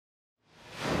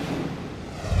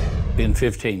In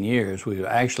 15 years, we've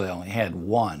actually only had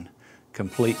one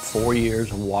complete 4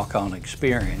 years of walk-on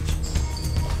experience.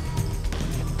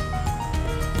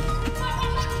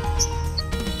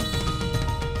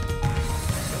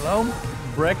 Hello,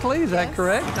 Breckley, is that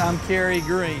correct? I'm Carey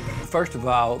Green. First of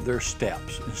all, there's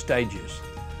steps and stages.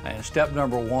 And step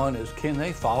number one is, can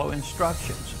they follow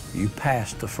instructions? You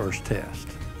passed the first test,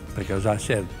 because I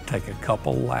said take a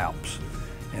couple laps.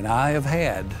 And I have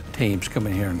had teams come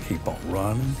in here and keep on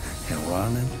running and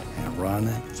running and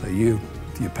running. So you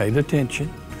paid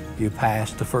attention, you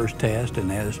passed the first test,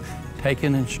 and that is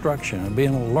taking instruction and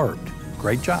being alert.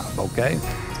 Great job, okay?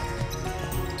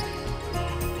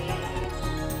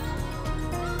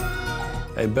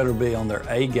 They better be on their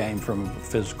A game from a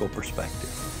physical perspective.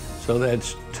 So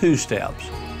that's 2 steps.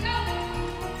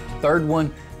 Third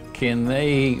one, can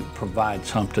they provide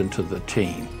something to the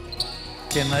team?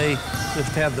 Can they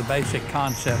just have the basic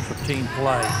concepts of team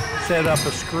play? Set up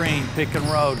a screen, pick and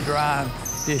roll, drive,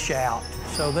 dish out.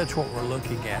 So that's what we're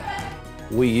looking at.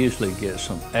 We usually get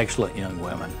some excellent young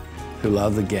women who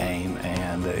love the game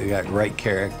and they got great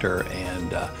character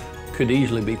and could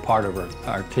easily be part of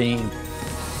our team.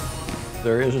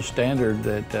 There is a standard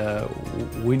that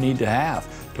we need to have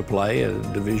to play at a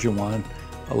Division I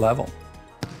level.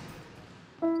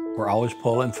 We're always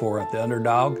pulling for the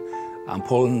underdog. I'm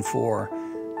pulling for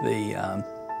the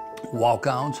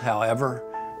walk-ons. However,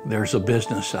 there's a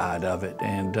business side of it,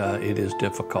 and it is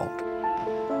difficult.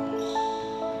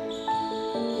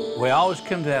 We always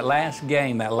come to that last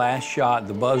game, that last shot,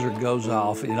 the buzzer goes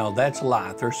off. You know, that's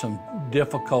life. There's some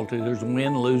difficulty. There's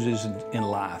win, loses in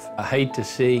life. I hate to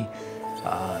see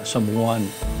someone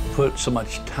put so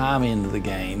much time into the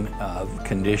game of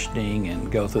conditioning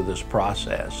and go through this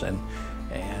process and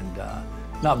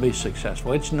not be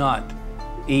successful. It's not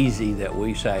easy that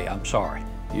we say, I'm sorry,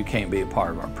 you can't be a part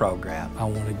of our program. I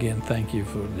want to again thank you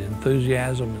for the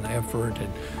enthusiasm and the effort,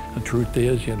 and the truth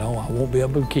is, you know, I won't be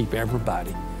able to keep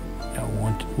everybody. I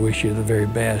want to wish you the very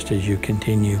best as you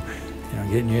continue, you know,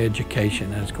 getting your education.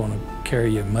 That's going to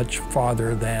carry you much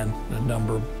farther than the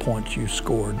number of points you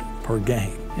scored per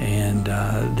game. And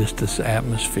just this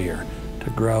atmosphere to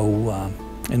grow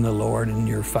in the Lord and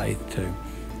your faith too,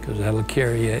 because that'll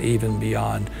carry you even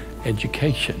beyond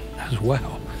education as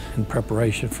well, in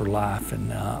preparation for life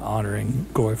and honoring,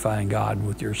 glorifying God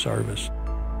with your service.